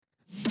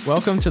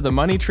Welcome to the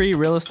Money Tree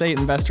Real Estate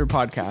Investor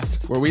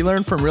Podcast, where we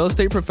learn from real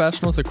estate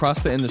professionals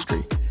across the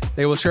industry.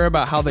 They will share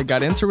about how they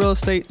got into real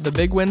estate, the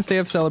big wins they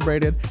have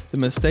celebrated, the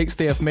mistakes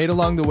they have made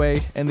along the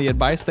way, and the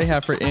advice they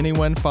have for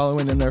anyone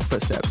following in their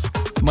footsteps.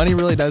 Money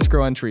really does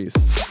grow on trees.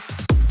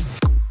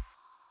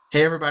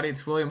 Hey everybody,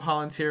 it's William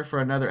Hollins here for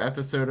another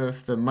episode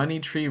of the Money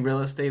Tree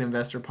Real Estate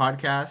Investor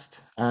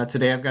Podcast.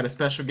 Today I've got a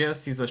special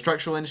guest. He's a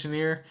structural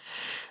engineer.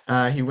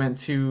 He went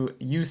to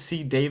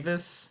UC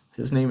Davis.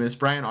 His name is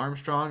Brian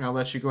Armstrong. I'll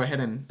let you go ahead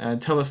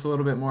and tell us a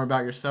little bit more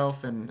about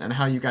yourself and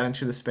how you got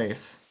into the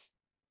space.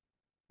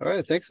 All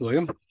right, thanks,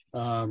 William.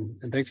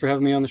 And thanks for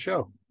having me on the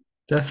show.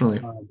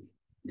 Definitely.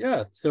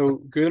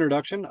 So good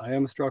introduction. I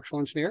am a structural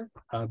engineer.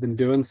 I've been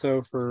doing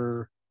so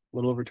for a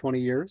little over 20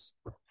 years.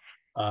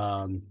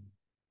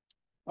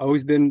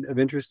 Always been of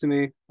interest to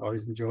me.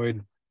 Always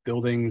enjoyed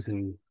buildings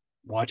and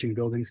watching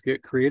buildings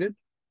get created,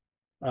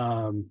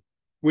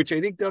 which I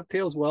think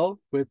dovetails well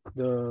with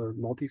the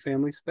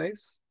multifamily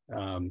space.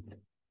 Been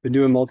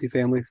doing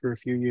multifamily for a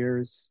few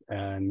years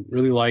and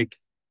really like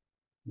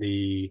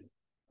the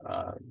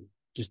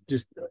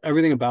just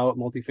everything about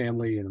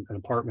multifamily and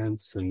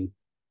apartments and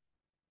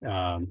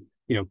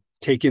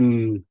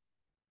taking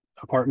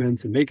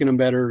apartments and making them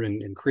better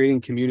and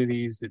creating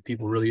communities that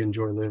people really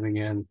enjoy living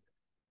in.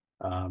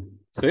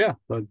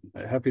 But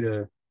happy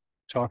to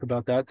talk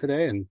about that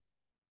today and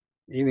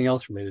anything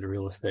else related to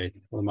real estate.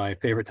 One of my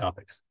favorite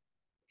topics.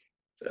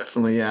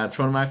 Definitely, yeah. It's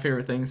one of my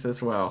favorite things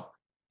as well.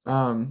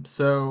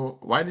 So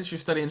why did you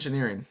study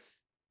engineering?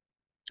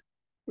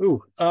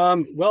 Well,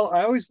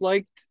 I always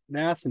liked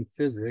math and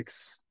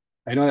physics.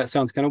 I know that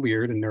sounds kind of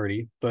weird and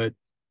nerdy, but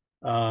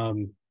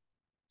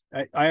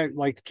I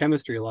liked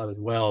chemistry a lot as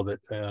well. That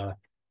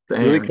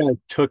really Same. kind of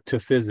took to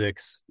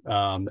physics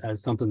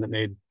as something that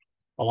made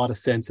a lot of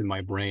sense in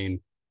my brain.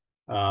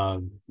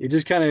 It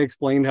just kind of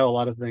explained how a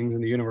lot of things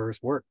in the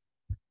universe work.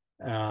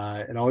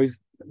 And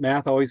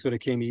math always sort of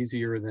came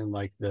easier than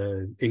like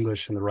the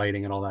English and the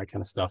writing and all that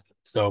kind of stuff.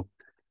 So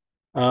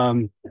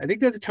I think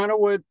that's kind of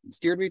what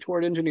steered me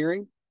toward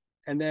engineering.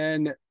 And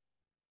then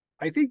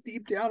I think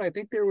deep down, I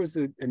think there was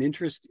an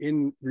interest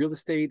in real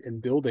estate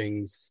and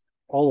buildings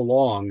all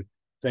along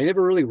that I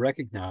never really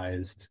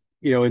recognized,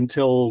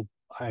 until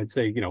I'd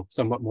say,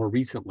 somewhat more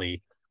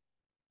recently.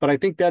 But I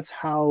think that's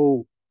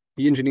how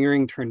the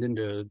engineering turned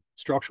into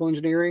structural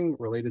engineering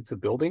related to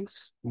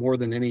buildings more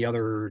than any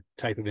other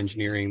type of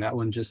engineering. That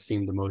one just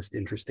seemed the most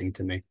interesting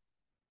to me.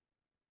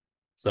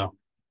 So,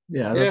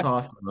 Yeah, that's yeah.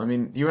 awesome. I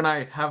mean, you and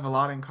I have a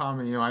lot in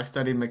common. I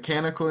studied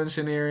mechanical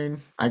engineering.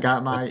 I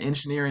got my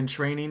engineering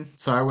training,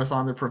 so I was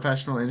on the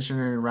professional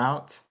engineering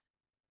route.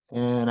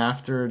 And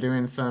after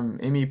doing some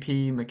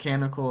MEP,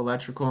 mechanical,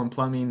 electrical, and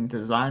plumbing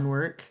design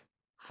work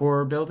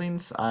for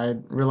buildings, I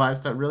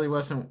realized that really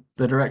wasn't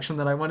the direction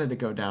that I wanted to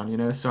go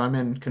down. So I'm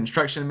in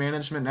construction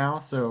management now,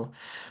 so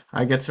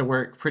I get to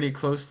work pretty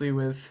closely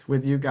with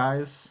you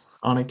guys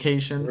on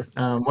occasion.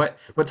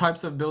 What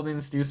types of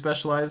buildings do you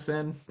specialize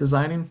in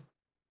designing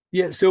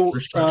Yeah. So or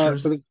for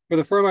structures?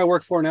 the firm I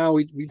work for now,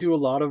 we do a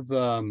lot of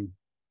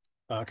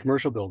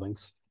commercial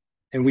buildings,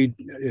 and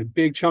a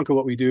big chunk of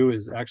what we do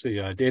is actually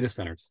data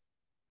centers.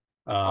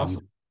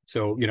 Awesome.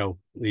 So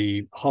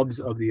the hubs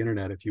of the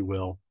internet, if you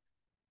will.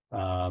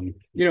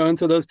 And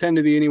so those tend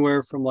to be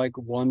anywhere from like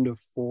 1 to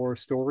 4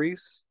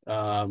 stories.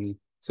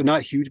 So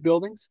not huge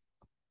buildings,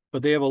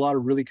 but they have a lot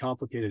of really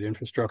complicated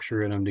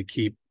infrastructure in them to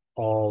keep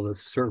all the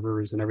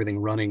servers and everything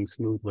running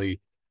smoothly.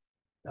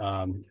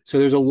 So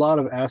there's a lot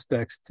of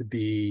aspects to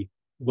be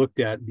looked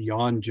at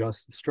beyond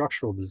just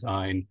structural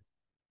design,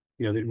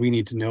 that we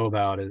need to know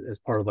about as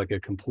part of like a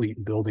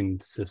complete building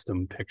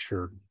system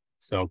picture.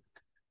 So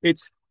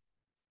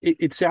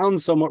it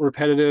sounds somewhat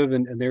repetitive,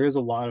 and there is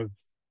a lot of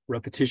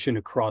repetition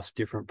across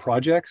different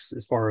projects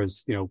as far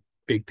as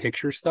big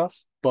picture stuff,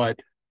 but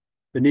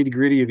the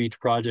nitty-gritty of each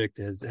project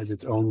has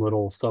its own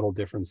little subtle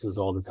differences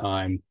all the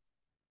time.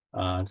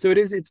 So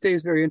it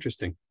stays very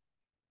interesting.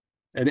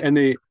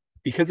 And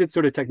because it's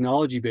sort of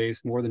technology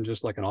based more than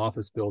just like an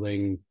office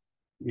building,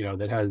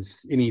 that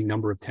has any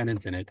number of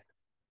tenants in it.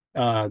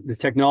 The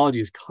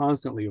technology is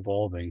constantly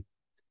evolving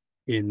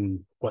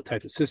in what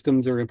types of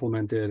systems are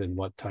implemented and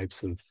what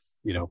types of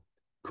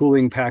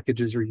cooling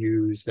packages are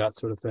used, that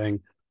sort of thing.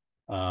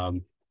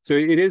 So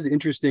it is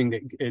interesting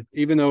that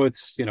even though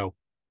it's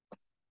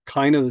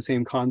kind of the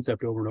same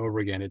concept over and over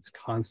again, it's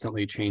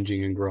constantly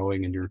changing and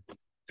growing, and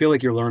feel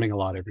like you're learning a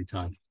lot every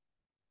time.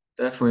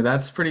 Definitely.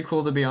 That's pretty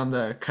cool to be on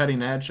the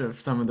cutting edge of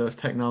some of those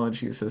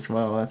technologies as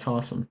well. That's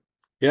awesome.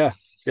 Yeah,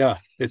 yeah,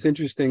 it's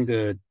interesting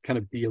to kind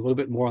of be a little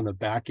bit more on the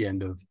back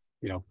end of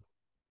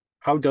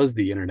how does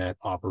the internet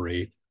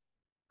operate.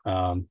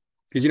 Because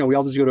we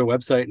all just go to a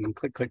website and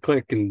click click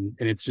click, and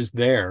it's just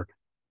there,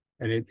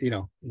 and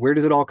where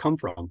does it all come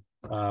from?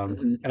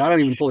 Mhm. And I don't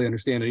even fully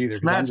understand it either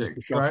It's because I'm just magic,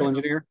 a structural right?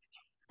 engineer.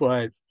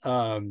 But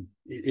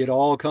it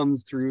all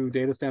comes through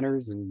data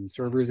centers and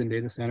servers in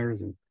data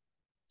centers, and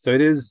so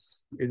it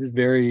is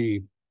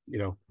very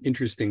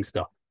interesting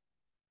stuff.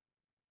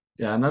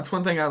 Yeah, and that's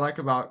one thing I like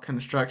about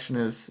construction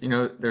is,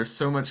 there's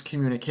so much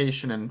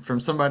communication and from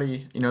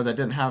somebody, that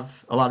didn't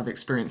have a lot of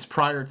experience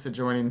prior to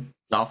joining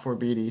Balfour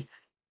Beatty,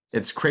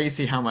 it's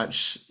crazy how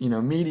much,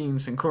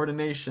 meetings and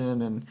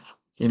coordination and,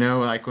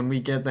 like when we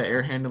get the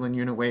air handling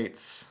unit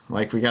weights,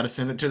 like we got to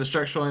send it to the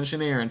structural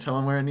engineer and tell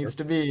him where it Sure, needs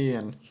to be.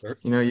 And, sure.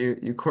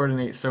 you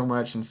coordinate so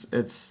much and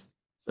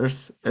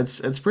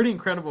it's pretty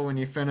incredible when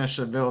you finish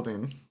a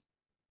building,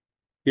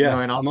 Yeah,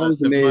 knowing all I'm the, always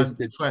the blood,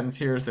 amazed at, sweat, and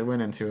tears that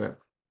went into it.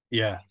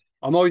 yeah,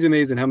 I'm always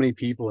amazed at how many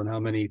people and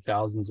how many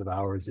thousands of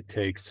hours it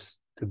takes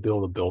to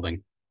build a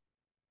building.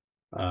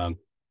 Um,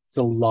 it's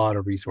a lot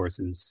of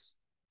resources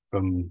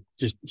from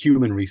just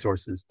human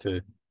resources to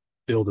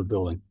build a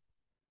building.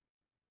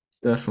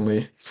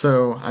 Definitely.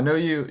 So I know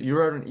you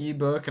wrote an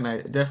ebook, and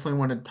I definitely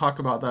want to talk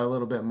about that a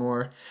little bit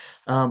more.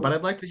 But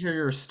I'd like to hear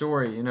your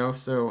story.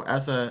 So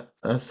as a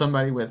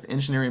somebody with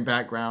engineering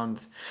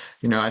background,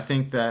 I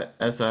think that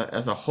as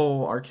a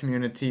whole, our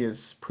community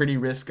is pretty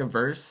risk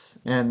averse,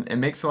 and it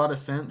makes a lot of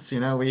sense.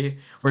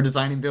 We're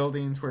designing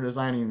buildings, we're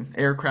designing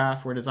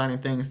aircraft, we're designing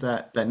things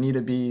that need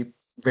to be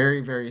very,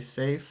 very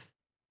safe.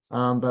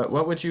 But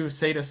what would you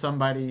say to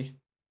somebody?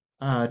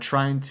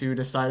 Trying to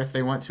decide if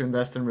they want to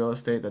invest in real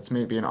estate that's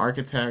maybe an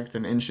architect,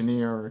 an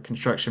engineer, or a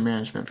construction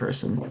management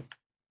person.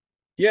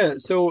 Yeah,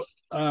 so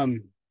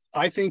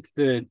I think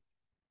that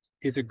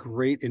it's a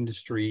great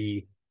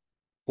industry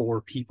for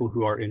people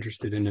who are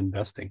interested in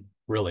investing,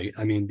 really.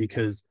 I mean,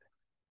 because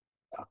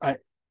I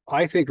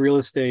I think real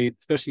estate,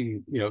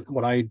 especially,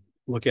 what I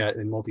look at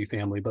in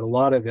multifamily, but a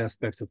lot of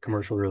aspects of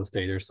commercial real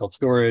estate, there's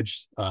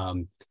self-storage,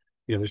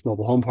 there's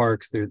mobile home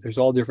parks, there's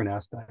all different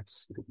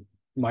aspects.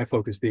 My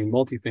focus being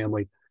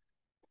multifamily.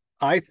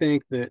 I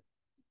think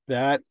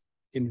that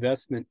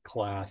investment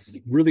class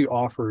really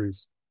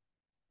offers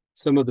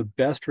some of the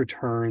best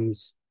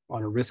returns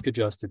on a risk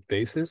adjusted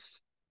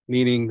basis,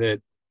 meaning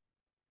that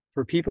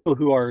for people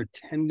who are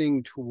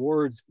tending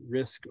towards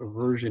risk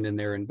aversion in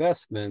their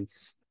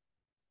investments,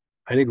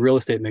 I think real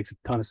estate makes a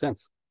ton of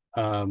sense.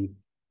 Um,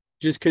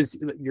 just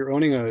because you're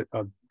owning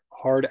a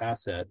hard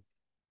asset,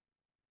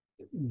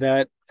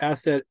 that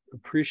asset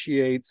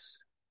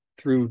appreciates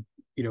through,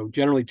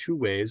 generally two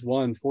ways.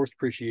 One, forced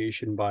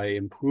appreciation by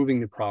improving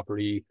the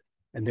property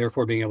and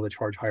therefore being able to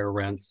charge higher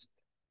rents.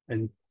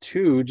 And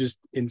two, just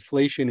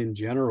inflation in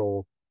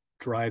general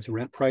drives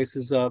rent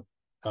prices up.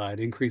 It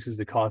increases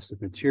the cost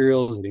of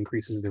materials. It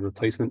increases the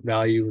replacement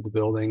value of the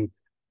building.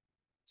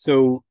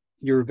 So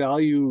your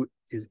value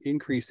is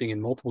increasing in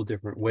multiple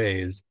different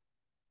ways.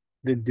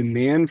 The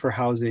demand for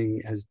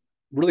housing has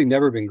really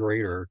never been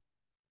greater,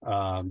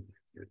 um,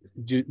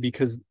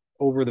 because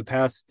over the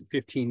past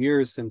 15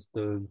 years since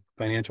the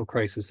financial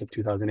crisis of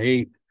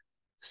 2008,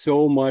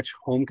 so much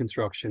home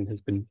construction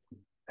has been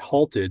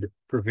halted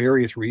for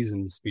various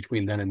reasons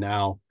between then and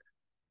now,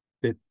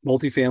 that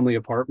multifamily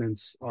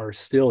apartments are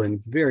still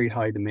in very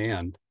high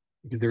demand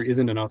because there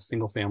isn't enough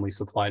single family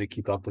supply to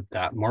keep up with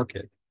that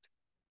market.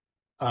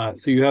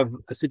 So you have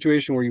a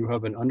situation where you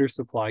have an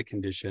undersupply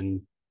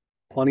condition,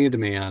 plenty of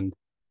demand,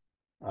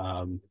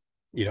 um,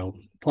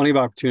 plenty of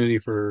opportunity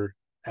for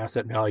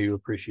asset value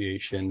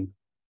appreciation,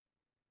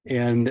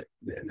 and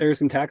there's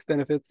some tax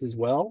benefits as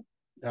well,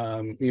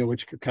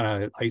 which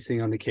kind of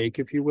icing on the cake,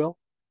 if you will.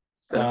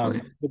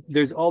 Definitely. But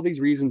there's all these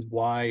reasons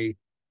why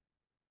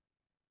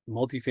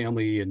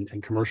multifamily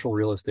and commercial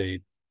real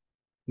estate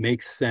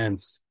makes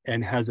sense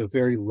and has a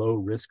very low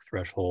risk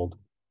threshold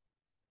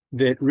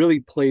that really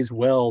plays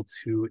well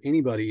to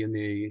anybody in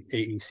the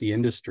AEC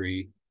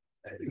industry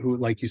who,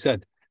 like you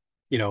said,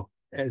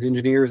 as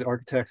engineers,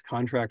 architects,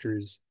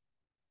 contractors,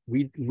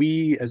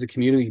 we as a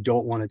community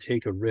don't want to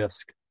take a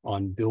risk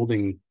on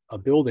building a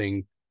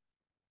building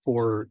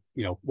for,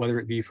 whether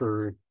it be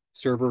for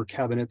server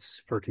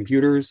cabinets for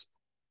computers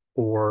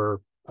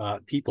or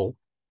people.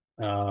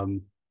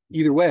 Um,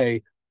 Either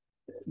way,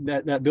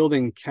 that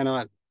building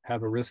cannot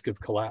have a risk of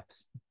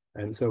collapse,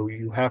 and so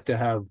you have to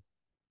have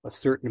a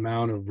certain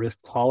amount of risk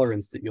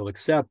tolerance that you'll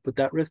accept, but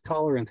that risk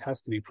tolerance has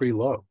to be pretty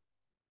low.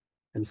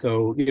 And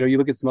so, you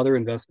look at some other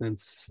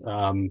investments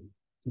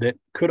that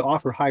could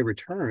offer high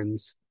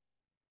returns,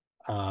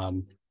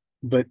 um,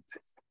 but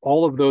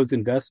all of those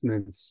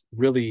investments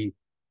really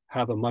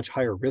have a much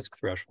higher risk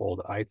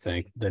threshold, I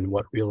think, than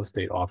what real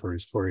estate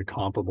offers for a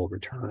comparable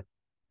return.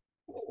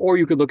 Or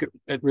you could look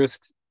at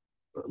risks,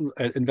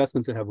 at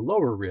investments that have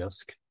lower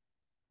risk,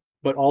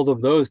 but all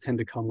of those tend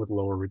to come with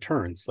lower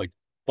returns, like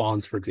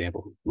bonds, for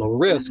example, lower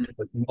risk, Mhm.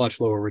 but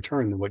much lower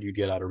return than what you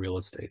get out of real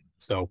estate.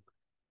 So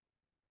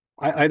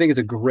I think it's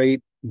a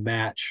great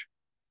match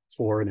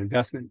for an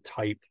investment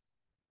type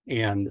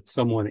and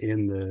someone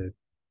in the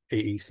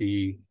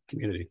AEC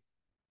community.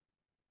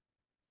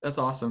 That's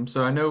awesome.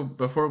 So I know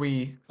before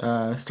we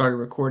started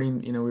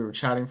recording, we were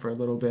chatting for a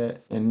little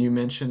bit, and you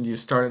mentioned you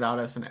started out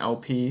as an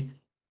LP,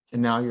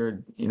 and now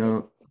you're,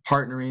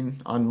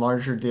 partnering on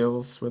larger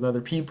deals with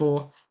other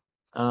people.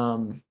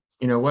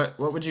 What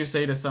would you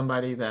say to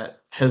somebody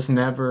that has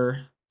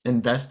never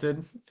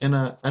invested in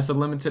a as a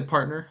limited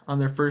partner on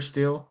their first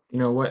deal?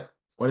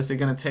 What is it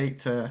going to take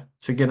to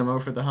get them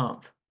over the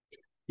hump?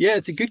 Yeah,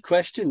 it's a good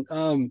question.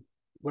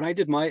 When I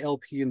did my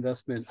LP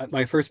investment,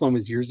 my first one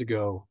was years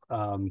ago.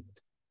 And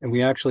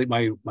we actually,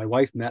 my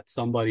wife met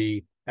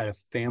somebody at a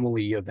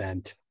family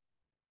event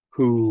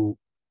who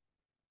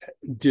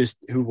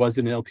who was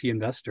an LP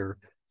investor.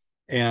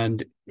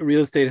 And real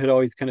estate had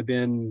always kind of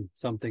been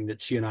something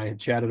that she and I had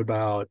chatted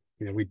about.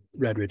 You know, we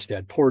read Rich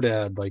Dad Poor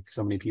Dad, like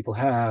so many people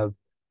have.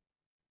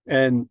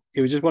 And it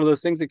was just one of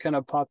those things that kind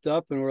of popped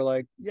up, and we're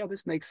like, yeah,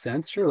 this makes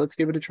sense. Sure, let's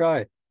give it a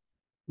try.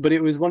 But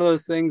it was one of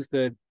those things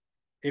that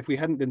if we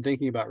hadn't been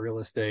thinking about real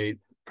estate,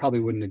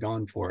 probably wouldn't have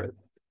gone for it.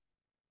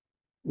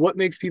 What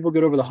makes people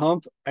get over the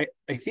hump? I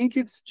think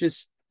it's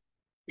just,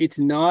 it's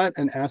not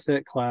an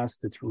asset class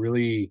that's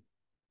really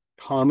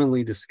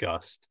commonly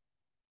discussed.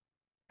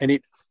 And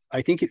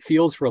I think it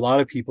feels for a lot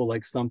of people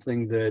like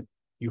something that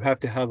you have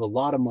to have a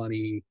lot of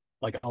money,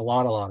 like a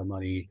lot of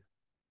money,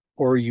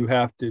 or you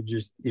have to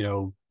just,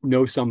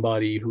 know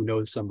somebody who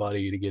knows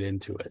somebody to get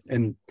into it.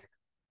 And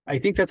I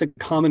think that's a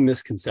common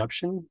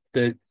misconception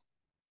that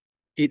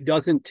it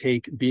doesn't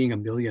take being a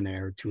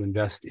millionaire to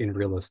invest in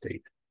real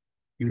estate.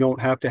 You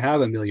don't have to have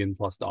 $1 million+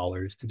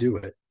 to do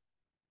it.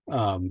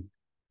 Um,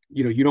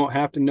 you don't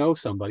have to know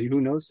somebody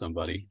who knows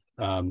somebody.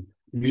 You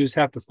just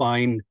have to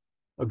find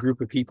a group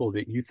of people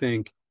that you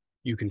think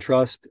you can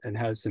trust and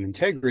has some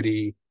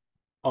integrity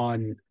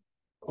on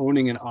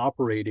owning and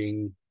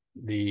operating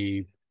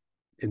the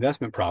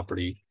investment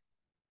property,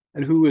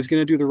 and who is going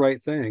to do the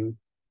right thing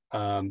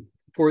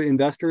for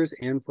investors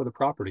and for the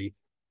property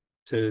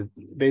to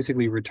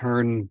basically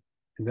return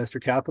investor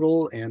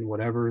capital and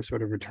whatever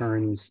sort of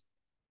returns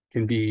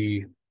can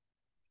be,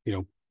 you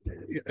know,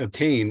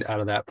 obtained out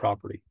of that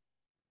property.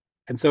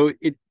 And so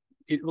a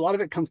lot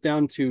of it comes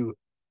down to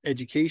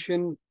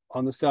education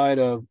on the side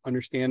of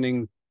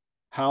understanding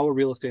how a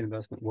real estate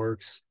investment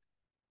works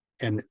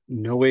and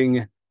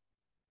knowing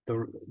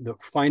the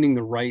finding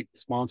the right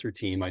sponsor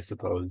team, I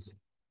suppose,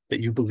 that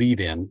you believe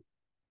in,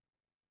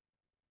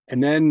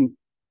 and then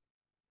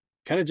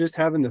kind of just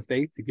having the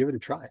faith to give it a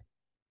try.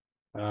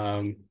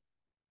 Um,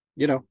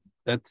 you know,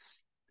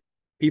 that's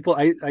people.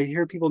 I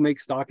hear people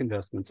make stock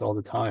investments all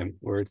the time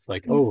where it's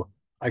like, oh,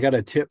 I got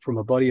a tip from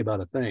a buddy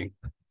about a thing,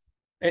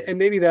 and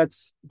maybe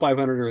that's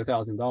 500 or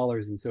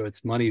 $1,000, and so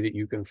it's money that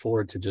you can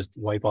afford to just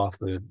wipe off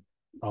the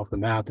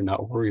map and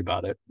not worry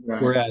about it.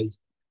 Right. Whereas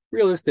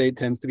real estate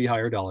tends to be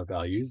higher dollar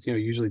values,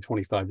 usually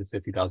 25 to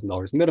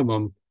 $50,000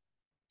 minimum.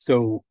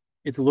 So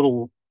it's a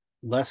little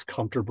less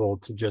comfortable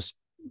to just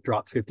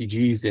drop 50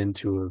 G's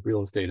into a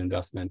real estate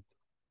investment.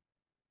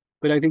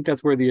 But I think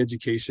that's where the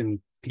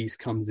education piece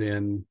comes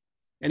in.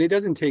 And it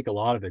doesn't take a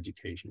lot of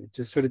education. It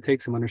just sort of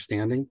takes some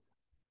understanding.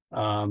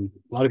 A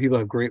lot of people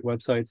have great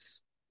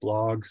websites,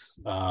 blogs,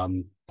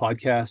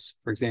 podcasts,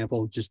 for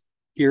example, just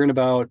hearing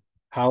about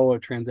how a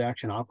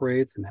transaction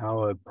operates and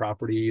how a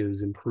property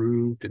is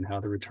improved and how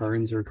the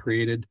returns are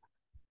created.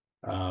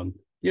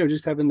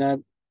 Just having that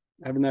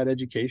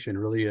education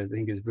really, I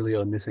think, is really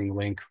a missing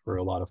link for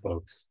a lot of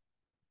folks.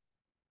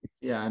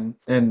 Yeah,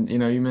 and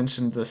you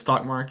mentioned the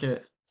stock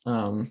market.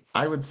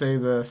 I would say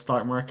the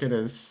stock market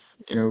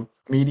is,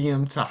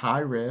 medium to high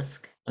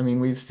risk. I mean,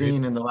 we've Great.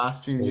 seen in the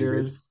last few I agree.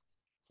 years,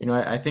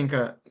 I think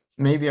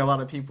maybe a lot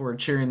of people were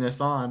cheering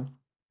this on,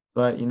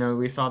 but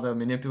we saw the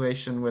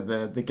manipulation with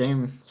the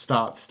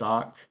GameStop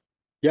stock.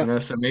 Yeah.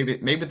 So maybe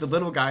the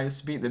little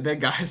guys beat the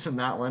big guys in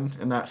that one,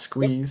 in that Yep.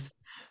 squeeze.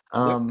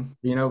 Yep.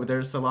 But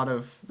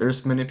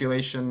there's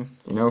manipulation,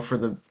 for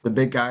the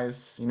big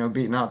guys,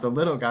 beating out the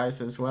little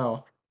guys as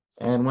well.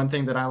 And one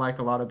thing that I like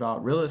a lot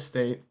about real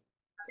estate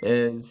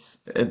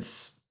is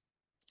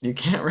you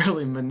can't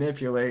really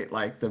manipulate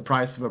like the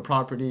price of a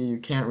property. You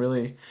can't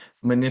really Yeah.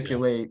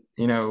 manipulate,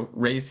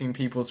 raising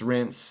people's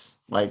rents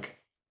like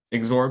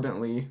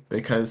exorbitantly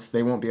because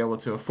they won't be able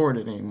to afford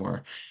it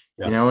anymore.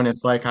 Yeah. And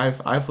it's like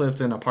I've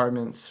lived in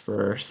apartments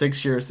for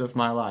 6 years of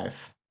my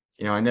life.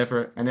 I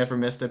never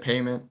missed a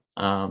payment.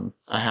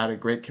 I had a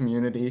great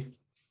community.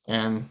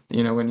 And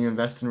when you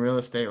invest in real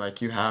estate,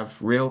 like you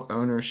have real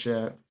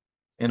ownership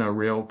in a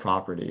real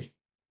property.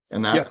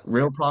 And Yeah. that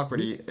real Mhm.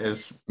 property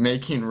is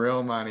making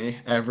real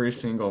money every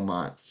single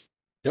month.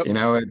 Yep.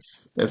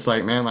 It's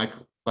like, man,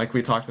 like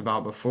we talked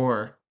about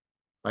before,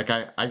 like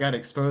I got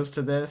exposed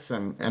to this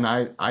and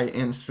I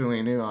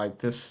instantly knew like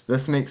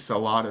this makes a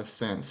lot of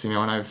sense, and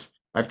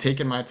I've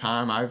taken my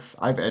time,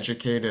 I've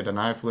educated and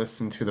I've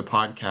listened to the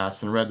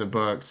podcast and read the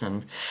books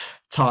and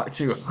talked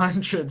to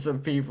hundreds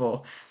of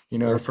people,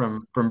 Yep.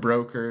 from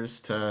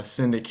brokers to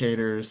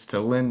syndicators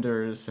to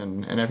lenders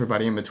and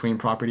everybody in between,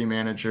 property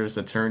managers,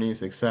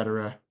 attorneys,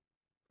 etc.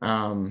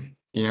 And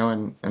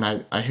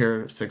I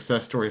hear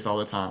success stories all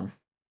the time.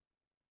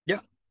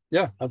 Yeah.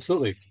 Yeah.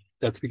 Absolutely.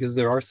 That's because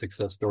there are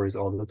success stories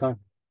all the time.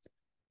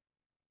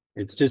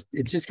 It's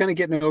just kind of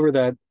getting over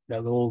that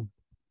little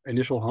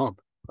initial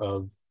hump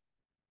of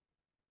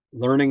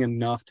learning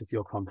enough to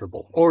feel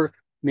comfortable. Or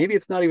maybe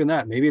it's not even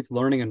that. Maybe it's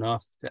learning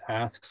enough to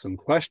ask some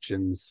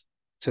questions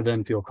to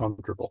then feel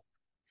comfortable.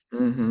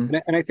 Hmm.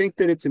 And I think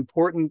that it's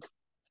important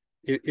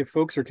if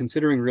folks are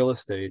considering real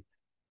estate,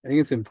 I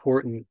think it's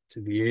important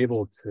to be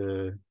able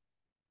to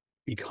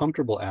be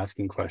comfortable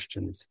asking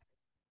questions,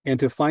 and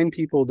to find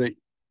people that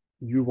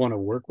you want to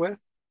work with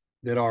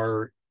that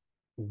are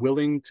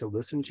willing to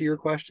listen to your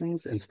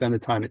questions and spend the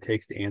time it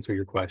takes to answer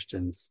your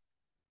questions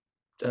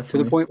to the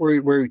Definitely.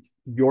 point where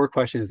your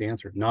question is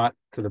answered, not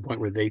to the point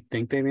where they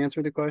think they've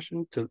answered the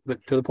question,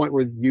 but to the point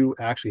where you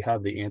actually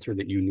have the answer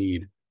that you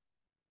need,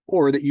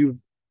 or that you've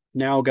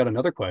now got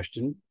another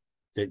question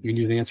that you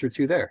need an answer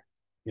to there.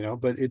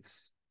 But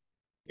it's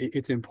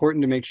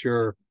important to make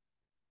sure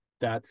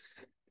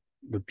that's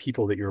the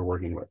people that you're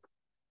working with.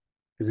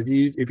 Because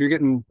if you're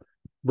getting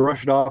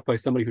brushed off by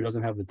somebody who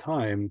doesn't have the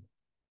time,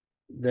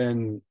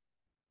 then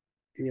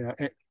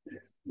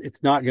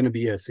it's not going to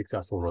be a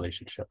successful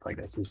relationship, I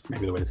guess is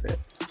maybe the way to say it.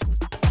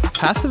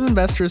 Passive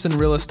investors in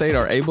real estate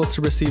are able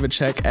to receive a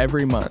check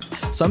every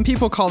month. Some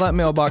people call that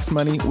mailbox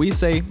money. We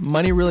say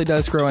money really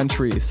does grow on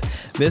trees.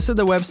 Visit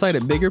the website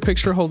at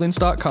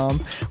biggerpictureholdings.com,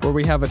 where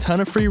we have a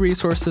ton of free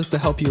resources to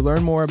help you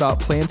learn more about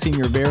planting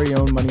your very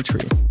own money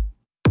tree.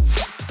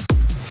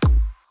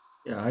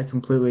 Yeah, I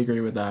completely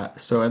agree with that.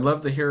 So I'd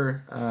love to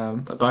hear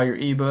about your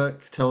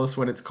ebook. Tell us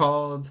what it's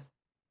called.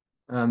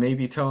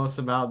 Maybe tell us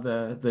about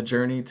the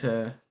journey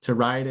to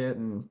write it,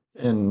 and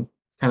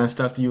kind of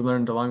stuff that you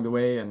learned along the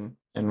way, and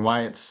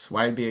why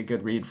it'd be a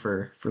good read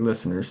for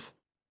listeners.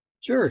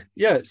 Sure.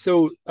 Yeah.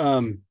 So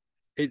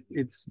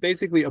it's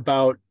basically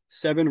about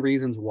 7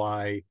 reasons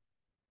why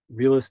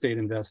real estate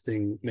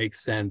investing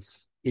makes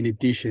sense in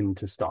addition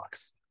to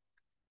stocks.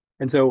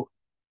 And so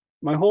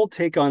my whole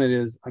take on it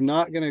is I'm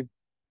not going to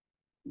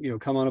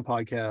come on a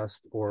podcast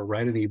or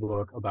write an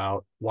ebook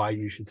about why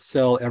you should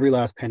sell every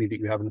last penny that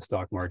you have in the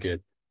stock market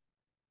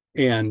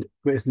and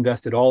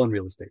invest it all in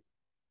real estate,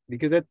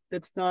 because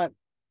that's not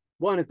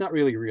one, it's not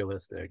really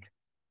realistic,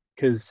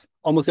 because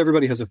almost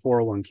everybody has a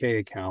 401k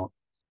account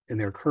in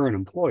their current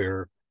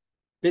employer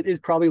that is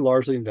probably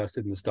largely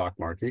invested in the stock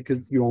market,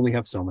 because you only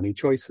have so many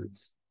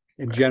choices,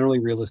 and Right. generally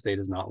real estate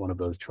is not one of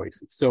those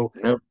choices. So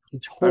Nope. to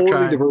I've totally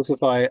tried.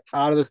 diversify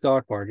out of the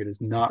stock market is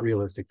not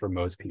realistic for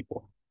most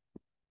people.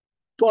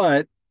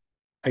 But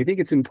I think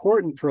it's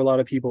important for a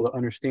lot of people to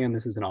understand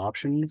this is an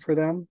option for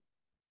them.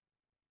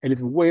 And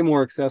it's way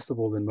more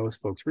accessible than most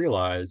folks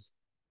realize.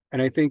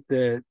 And I think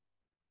that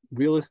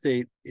real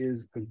estate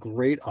is a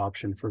great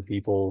option for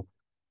people,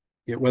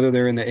 whether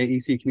they're in the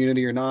AEC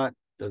community or not,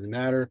 doesn't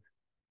matter.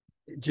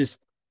 Just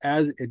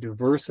as a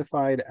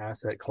diversified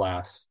asset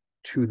class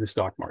to the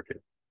stock market.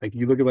 Like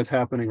you look at what's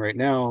happening right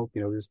now,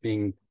 this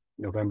being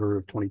November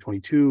of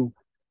 2022,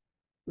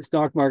 the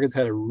stock market's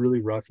had a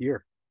really rough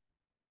year,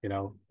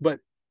 but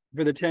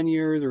for the 10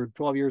 years or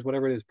 12 years,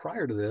 whatever it is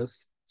prior to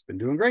this, it's been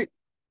doing great.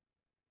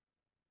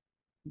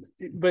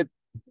 But,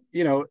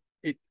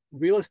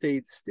 real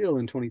estate still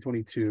in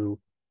 2022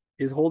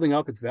 is holding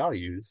up its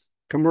values,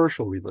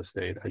 commercial real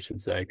estate, I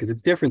should say, because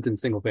it's different than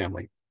single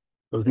family.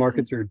 Those Mhm.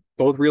 markets are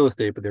both real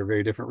estate, but they're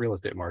very different real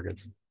estate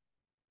markets.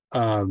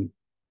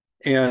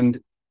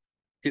 And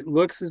it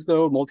looks as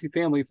though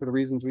multifamily, for the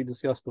reasons we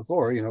discussed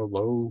before,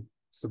 low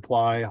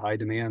supply, high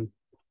demand,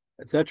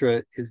 et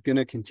cetera, is going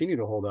to continue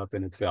to hold up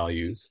in its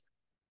values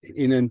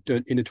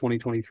into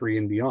 2023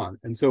 and beyond.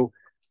 And so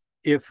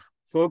if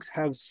folks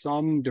have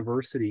some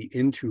diversity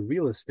into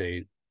real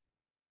estate,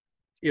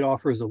 it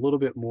offers a little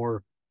bit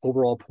more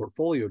overall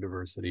portfolio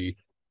diversity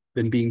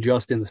than being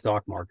just in the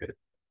stock market.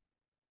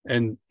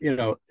 And,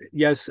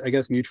 yes, I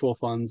guess mutual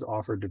funds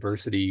offer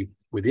diversity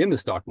within the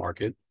stock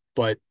market,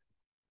 but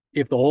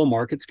if the whole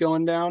market's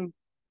going down,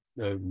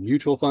 the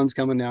mutual funds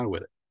coming down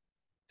with it.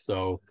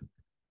 So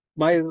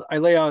I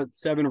lay out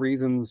 7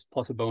 reasons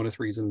plus a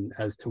bonus reason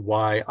as to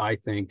why I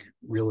think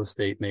real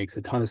estate makes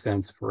a ton of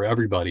sense for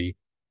everybody,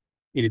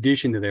 in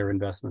addition to their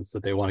investments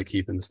that they want to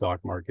keep in the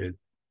stock market.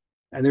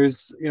 And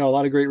there's, a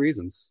lot of great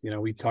reasons.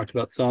 We talked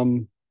about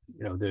some,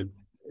 the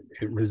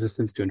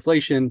resistance to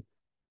inflation,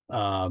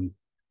 um,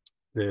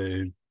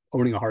 the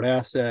owning a hard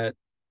asset,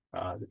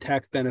 the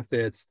tax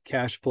benefits,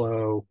 cash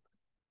flow,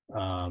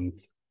 um,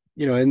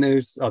 and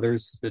there's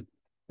others that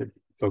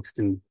folks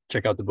can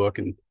check out the book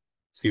and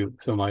see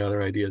some of my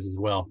other ideas as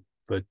well.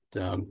 But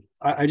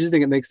I just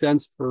think it makes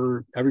sense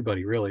for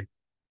everybody really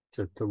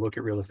to look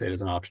at real estate as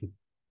an option.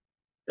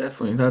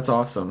 Definitely, that's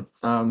awesome.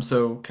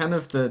 So kind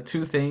of the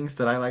two things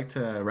that I like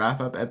to wrap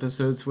up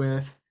episodes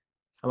with,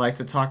 I like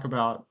to talk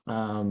about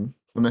a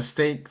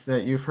mistake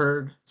that you've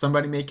heard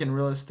somebody make in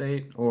real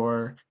estate,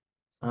 or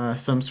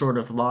some sort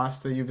of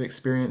loss that you've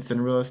experienced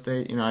in real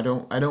estate. I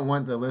don't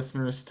want the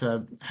listeners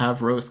to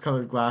have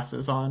rose-colored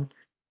glasses on.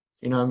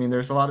 I mean,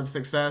 there's a lot of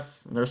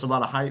success, and there's a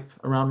lot of hype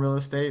around real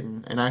estate,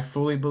 and I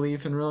fully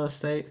believe in real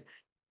estate.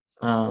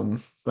 But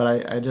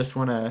I just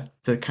want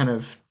to kind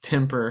of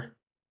temper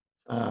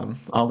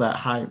all that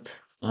hype.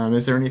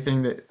 Is there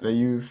anything that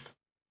you've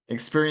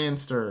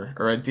experienced, or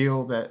a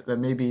deal that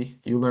maybe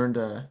you learned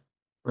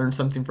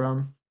something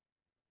from?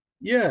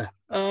 Yeah.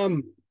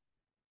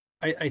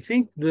 I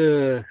think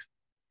the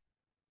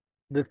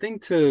thing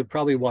to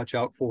probably watch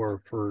out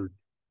for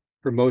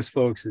most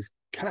folks is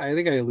kind of, I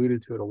think I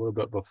alluded to it a little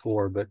bit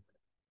before, but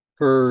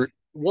for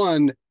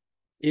one,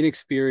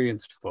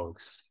 inexperienced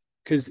folks,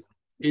 because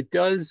it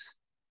does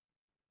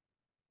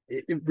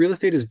real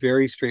estate is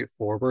very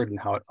straightforward in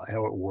how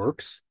it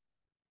works,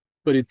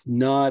 but it's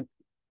not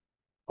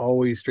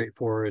always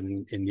straightforward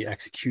in the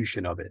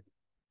execution of it.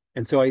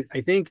 And so I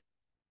think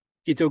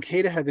it's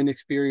okay to have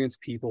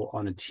inexperienced people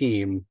on a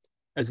team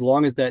as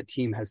long as that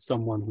team has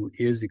someone who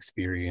is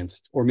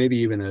experienced, or maybe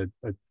even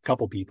a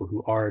couple people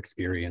who are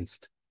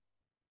experienced,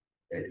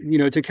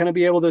 to kind of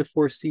be able to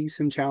foresee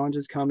some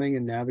challenges coming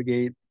and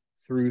navigate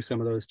through some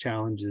of those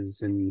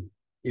challenges in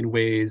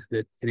ways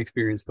that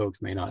inexperienced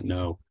folks may not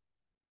know.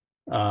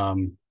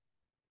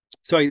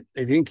 So I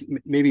think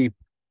maybe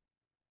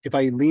if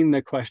I lean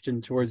the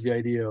question towards the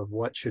idea of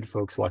what should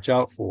folks watch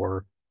out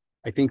for,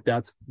 I think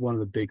that's one of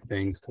the big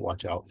things to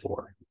watch out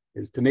for,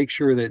 is to make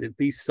sure that at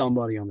least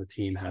somebody on the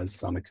team has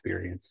some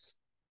experience,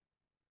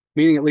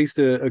 meaning at least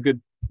a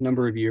good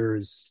number of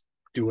years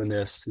doing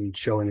this and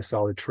showing a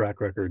solid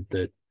track record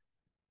that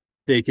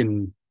they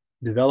can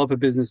develop a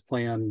business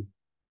plan,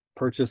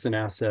 purchase an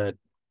asset,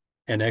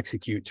 and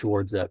execute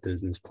towards that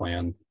business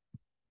plan,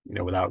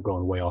 without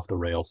going way off the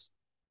rails.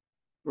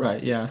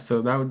 Right, yeah.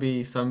 So that would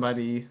be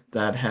somebody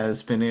that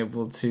has been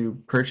able to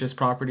purchase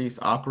properties,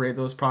 operate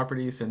those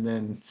properties, and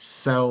then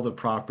sell the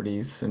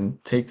properties and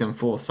take them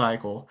full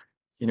cycle,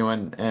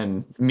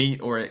 and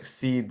meet or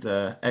exceed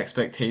the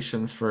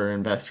expectations for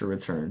investor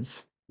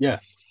returns. Yeah,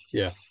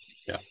 yeah,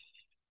 yeah.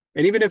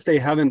 And even if they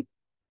haven't,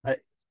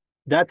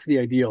 that's the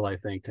ideal, I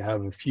think, to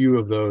have a few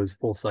of those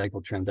full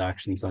cycle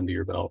transactions under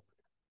your belt.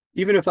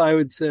 Even if I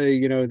would say,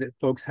 that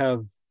folks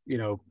have,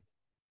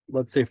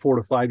 let's say 4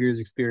 to 5 years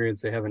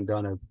experience, they haven't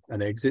done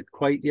an exit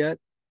quite yet.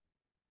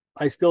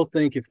 I still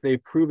think if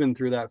they've proven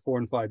through that 4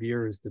 and 5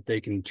 years that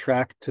they can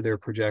track to their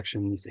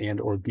projections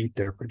and or beat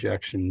their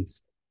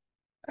projections,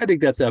 I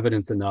think that's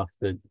evidence enough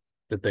that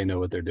they know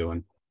what they're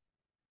doing.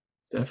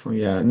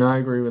 Definitely, yeah. No, I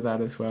agree with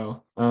that as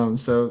well.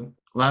 So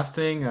last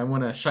thing, I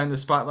want to shine the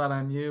spotlight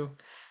on you.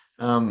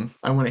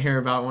 I want to hear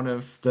about one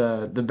of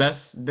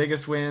the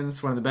biggest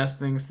wins, one of the best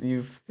things that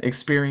you've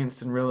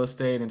experienced in real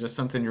estate, and just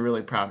something you're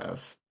really proud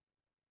of.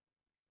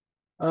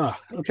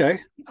 Okay.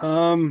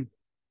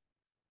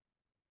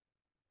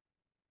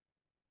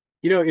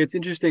 It's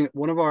interesting.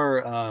 One of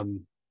our,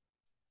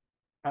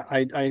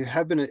 I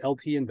have been an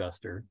LP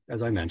investor,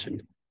 as I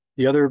mentioned.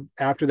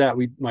 After that,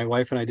 my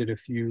wife and I did a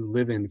few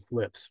live-in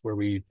flips where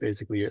we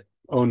basically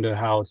owned a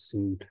house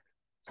and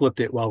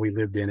flipped it while we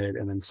lived in it,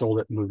 and then sold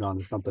it and moved on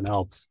to something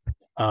else.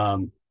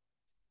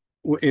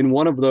 In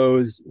one of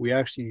those, we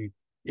actually,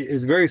 it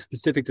is very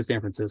specific to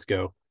San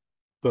Francisco,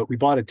 but we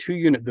bought a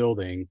 2-unit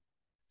building,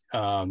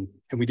 and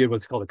we did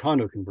what's called a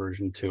condo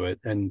conversion to it.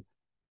 And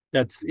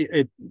that's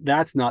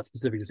not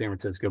specific to San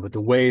Francisco, but the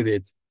way that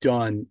it's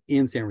done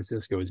in San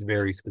Francisco is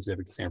very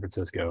specific to San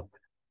Francisco.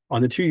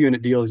 On the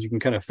 2-unit deals, you can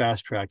kind of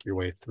fast track your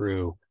way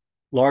through.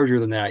 Larger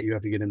than that, you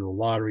have to get into the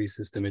lottery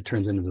system. It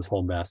turns into this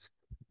whole mess.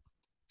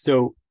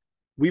 So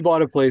we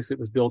bought a place that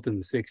was built in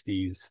the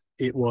 60s.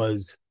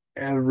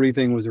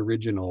 Everything was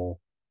original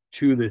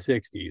to the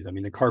 60s. I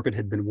mean, the carpet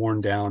had been worn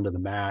down to the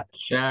mat.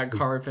 Shag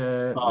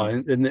carpet.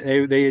 And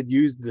they had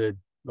used the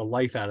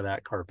life out of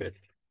that carpet.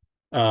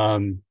 So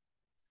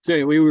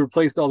we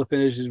replaced all the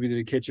finishes. We did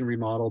a kitchen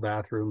remodel,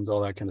 bathrooms,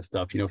 all that kind of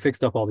stuff,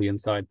 fixed up all the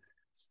inside.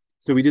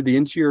 So we did the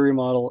interior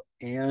remodel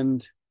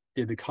and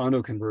did the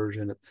condo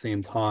conversion at the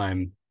same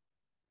time,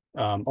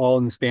 all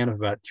in the span of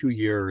about 2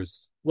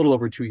 years, a little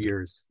over 2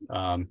 years.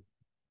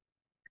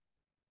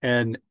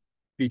 And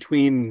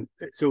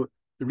so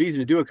the reason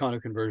to do a condo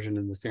conversion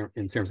in San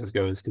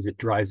Francisco is because it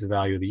drives the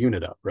value of the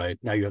unit up, right?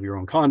 Now you have your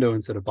own condo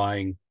instead of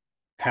buying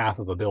half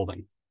of a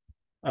building.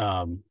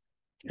 And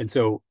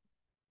so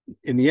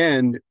in the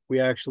end, we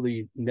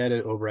actually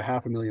netted over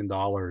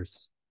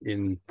 $500,000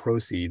 in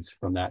proceeds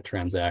from that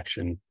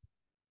transaction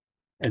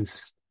and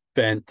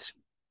spent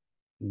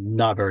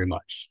not very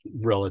much,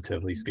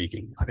 relatively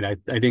speaking. I mean,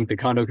 I think the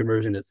condo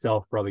conversion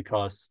itself probably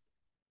costs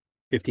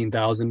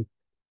 $15,000,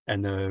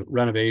 and the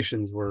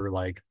renovations were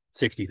like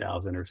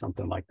 $60,000 or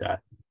something like that.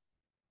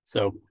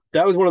 So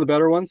that was one of the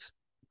better ones.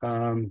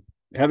 Haven't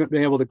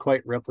been able to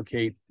quite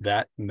replicate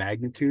that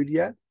magnitude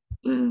yet,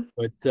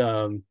 but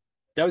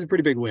that was a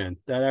pretty big win.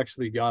 That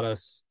actually got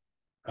us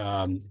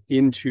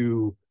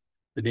into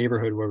the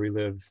neighborhood where we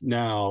live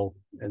now,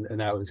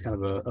 and that was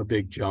kind of a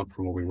big jump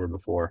from where we were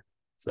before.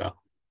 So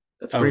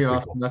that's pretty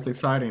awesome. Cool. That's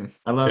exciting.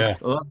 I love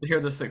to hear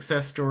the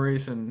success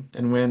stories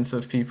and wins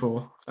of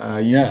people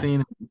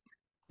using and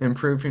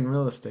improving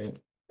real estate.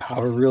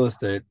 Power of real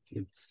estate.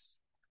 It's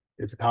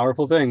a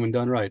powerful thing when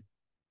done right.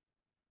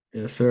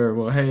 Yes, sir.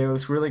 Well, hey, it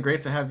was really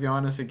great to have you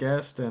on as a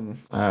guest, and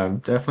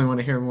definitely want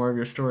to hear more of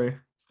your story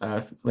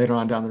later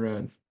on down the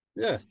road.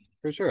 Yeah,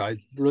 for sure. I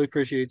really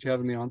appreciate you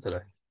having me on today.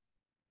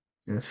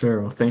 Yes, sir.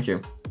 Well, thank you.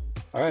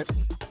 All right.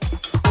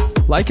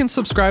 Like and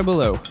subscribe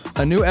below.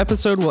 A new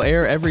episode will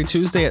air every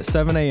Tuesday at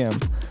 7 a.m.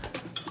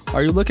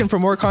 Are you looking for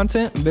more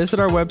content? Visit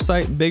our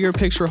website,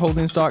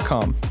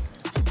 biggerpictureholdings.com.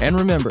 And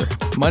remember,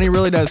 money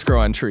really does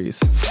grow on trees.